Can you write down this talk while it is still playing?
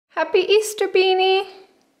Happy Easter, Beanie.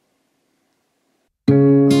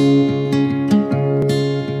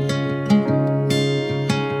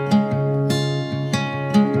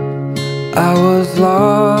 I was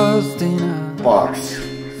lost in a box.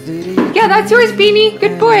 Yeah, that's yours, Beanie.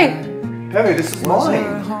 Good boy. Hey, this is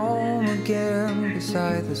mine.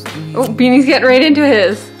 Oh, Beanie's getting right into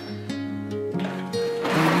his.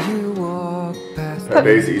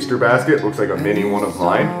 Pepe's Easter basket looks like a mini one of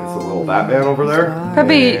mine. It's a little Batman over there.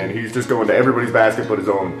 Pepe. And he's just going to everybody's basket but his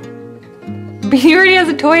own. Beanie already has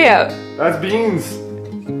a toy out. That's Beans.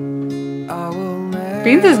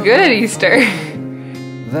 Beans is good at Easter.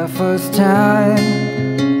 The first time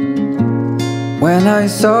when I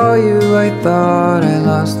saw you, I thought I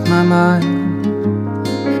lost my mind.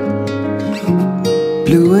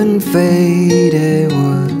 Blue and faded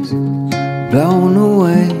was blown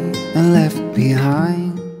away and left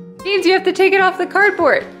behind. Beans, you have to take it off the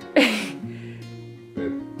cardboard. That's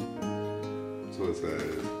what it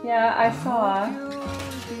says. Yeah, I saw.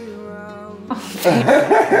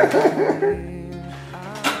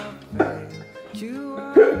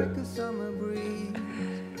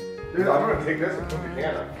 Dude, I'm gonna take this and put the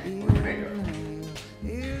can up.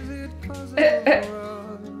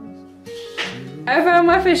 I found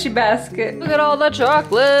my fishy basket. Look at all the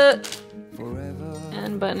chocolate.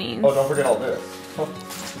 And bunnies. Oh, don't forget all this.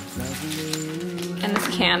 And this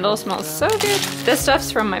candle smells so good. This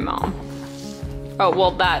stuff's from my mom. Oh,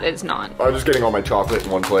 well, that is not. I'm just getting all my chocolate in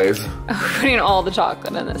one place. Putting all the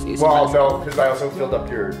chocolate in this Easter Well, basket. no, because I also filled up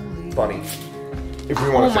your bunny. If we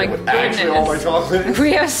want Oh to my say with actually all my chocolate.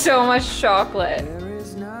 We have so much chocolate.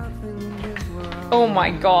 Oh my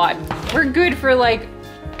god. We're good for like,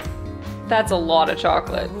 that's a lot of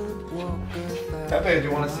chocolate. Pepe, do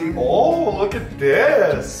you want to see? Oh, look at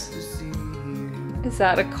this. Is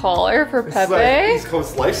that a collar for It's Pepe? like East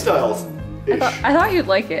Coast lifestyles-ish. I thought you'd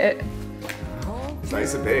like it. It's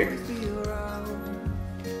nice and big.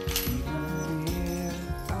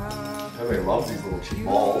 Pepe loves these little cheap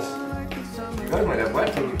balls. You guys might have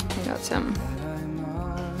wet food. I got some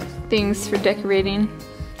things for decorating.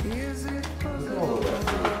 Look at all the wet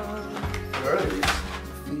food. What are these?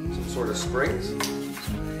 Some sort of springs?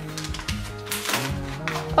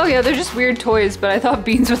 Oh yeah, they're just weird toys, but I thought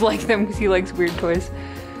Beans would like them because he likes weird toys.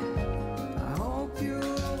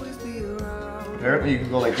 Apparently you can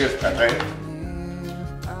go like this, Pepe.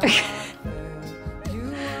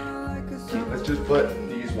 Let's just put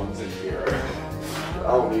these ones in here. I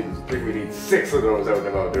don't think we need 6 of those out and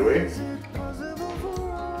about, do we?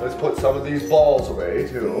 Let's put some of these balls away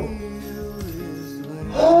too.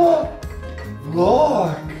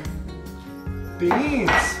 Look!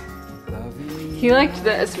 Beans! He liked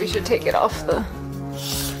this. We should take it off the...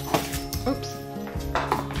 Oops.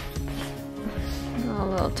 Oh,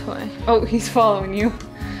 little toy. Oh, he's following you.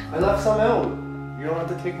 I left some out. You don't have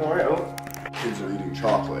to take more out. Kids are eating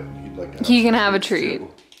chocolate. He'd like to have He can have a treat. too.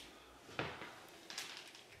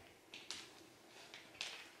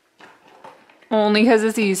 Only because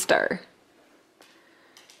it's Easter.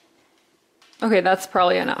 Okay, that's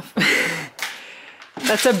probably enough.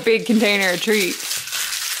 That's a big container of treats.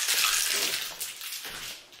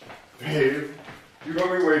 Babe, you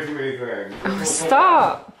got me way too many things. Oh,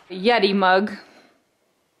 stop! Yeti mug.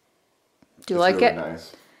 Do you like really it?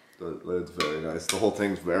 Nice. It's very nice. The whole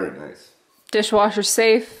thing's very nice. Dishwasher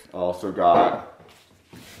safe. Also got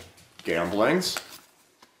gamblings.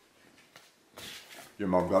 Your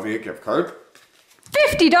mom got me a gift card.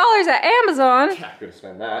 $50 at Amazon. Not gonna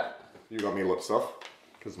spend that. You got me lip stuff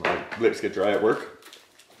because my lips get dry at work.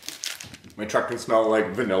 My truck can smell like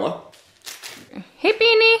vanilla. Hey,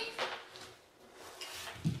 Beanie.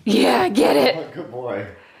 Yeah, get it. Oh, good boy.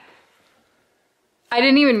 I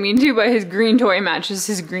didn't even mean to, but his green toy matches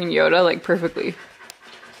his green Yoda like perfectly.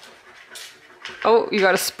 Oh, you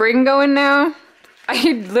got a spring going now?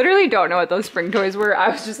 I literally don't know what those spring toys were. I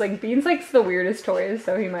was just like, Beans likes the weirdest toys,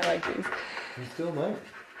 so he might like these. You still might.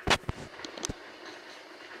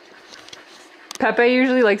 Pepe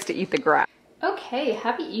usually likes to eat the grass. Okay,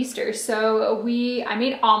 happy Easter. So I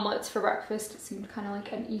made omelets for breakfast. It seemed kind of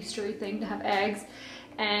like an Eastery thing to have eggs.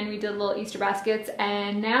 And we did little Easter baskets.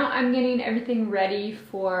 And now I'm getting everything ready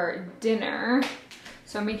for dinner.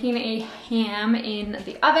 So I'm making a ham in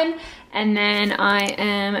the oven. And then I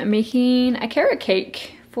am making a carrot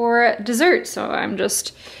cake for dessert. So I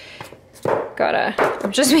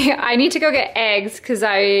need to go get eggs because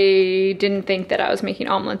I didn't think that I was making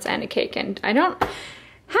omelets and a cake, and I don't have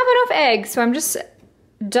enough eggs, so I'm just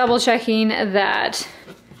double checking that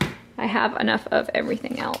I have enough of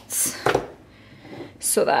everything else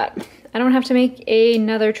so that I don't have to make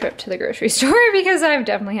another trip to the grocery store because I've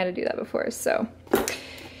definitely had to do that before. So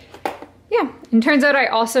yeah, and turns out I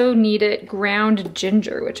also needed ground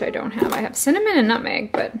ginger, which I don't have. I have cinnamon and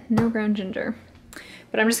nutmeg, but no ground ginger.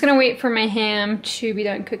 But I'm just gonna wait for my ham to be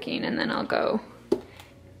done cooking, and then I'll go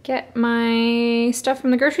get my stuff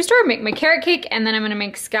from the grocery store, make my carrot cake, and then I'm gonna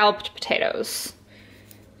make scalloped potatoes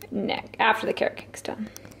after the carrot cake's done.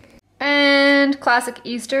 And classic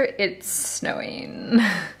Easter, it's snowing.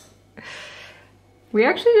 We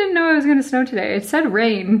actually didn't know it was gonna snow today. It said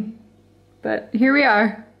rain, but here we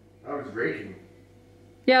are. Oh, it's raining.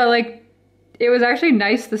 Yeah, like, it was actually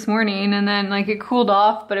nice this morning, and then like it cooled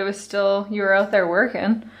off, but it was still, you were out there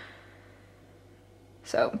working.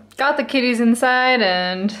 So, got the kitties inside,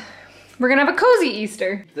 and we're gonna have a cozy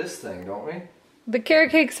Easter. This thing, don't we? The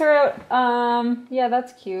carrot cakes are out. Yeah,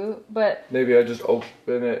 that's cute, but... Maybe I just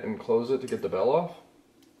open it and close it to get the bell off?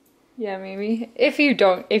 Yeah, maybe. If you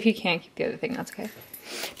can't keep the other thing, that's okay.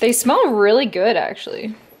 They smell really good,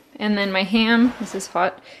 actually. And then my ham, this is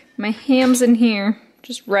hot. My ham's in here,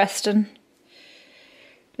 just resting.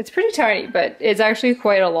 It's pretty tiny, but it's actually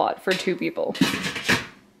quite a lot for 2 people.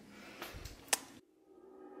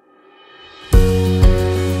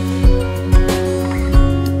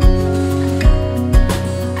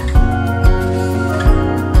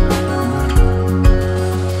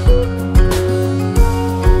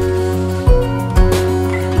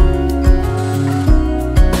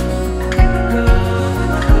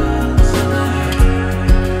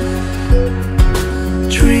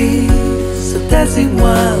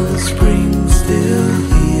 While the spring's still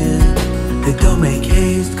here, they don't make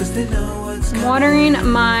haste because they know what's I'm watering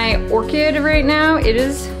my orchid right now. It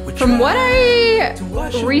is, from what I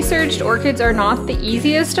researched, orchids are not the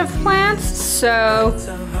easiest of plants, so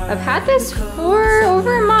I've had this for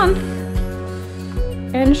over a month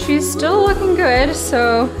and she's still looking good.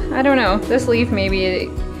 So I don't know, this leaf, maybe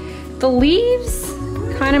the leaves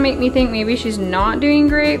kind of make me think maybe she's not doing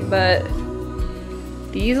great, but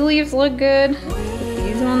these leaves look good.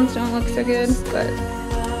 These ones don't look so good, but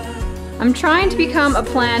I'm trying to become a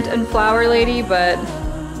plant and flower lady, but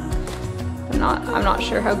I'm not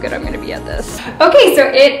sure how good I'm gonna be at this. Okay, so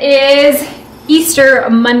it is Easter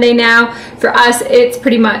Monday now. For us, it's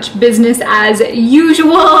pretty much business as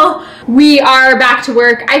usual. We are back to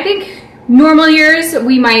work. I think normal years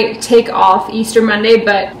we might take off Easter Monday,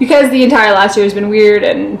 but because the entire last year has been weird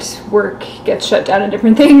and work gets shut down and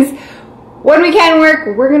different things, when we can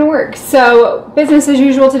work, we're gonna work. So business as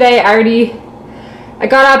usual today. I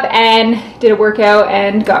got up and did a workout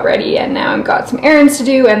and got ready, and now I've got some errands to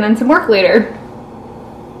do and then some work later.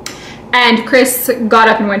 And Chris got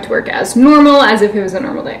up and went to work as normal, as if it was a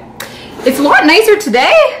normal day. It's a lot nicer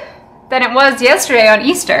today than it was yesterday on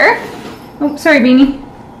Easter. Oh, sorry, Beanie.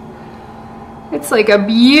 It's like a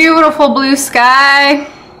beautiful blue sky.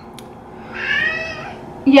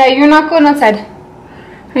 Yeah, you're not going outside.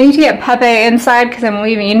 I need to get Pepe inside because I'm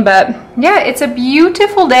leaving, but yeah, it's a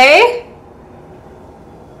beautiful day.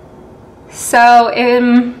 So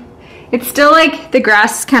it's still like the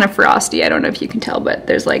grass is kind of frosty. I don't know if you can tell, but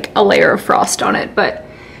there's like a layer of frost on it, but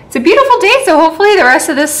it's a beautiful day. So hopefully the rest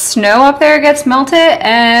of this snow up there gets melted,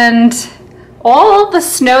 and all of the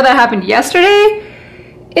snow that happened yesterday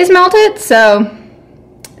is melted. So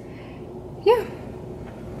yeah.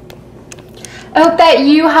 I hope that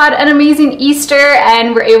you had an amazing Easter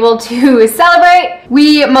and were able to celebrate.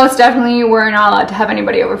 We most definitely were not allowed to have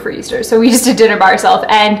anybody over for Easter, so we just did dinner by ourselves.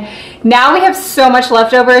 And now we have so much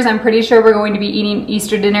leftovers. I'm pretty sure we're going to be eating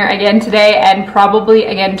Easter dinner again today and probably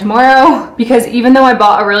again tomorrow, because even though I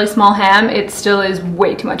bought a really small ham, it still is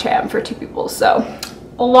way too much ham for 2 people. So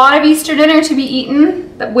a lot of Easter dinner to be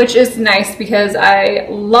eaten, which is nice because I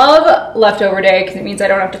love leftover day because it means I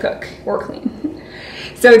don't have to cook or clean.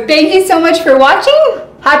 So thank you so much for watching.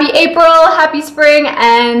 Happy April, happy spring,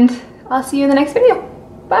 and I'll see you in the next video.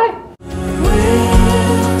 Bye.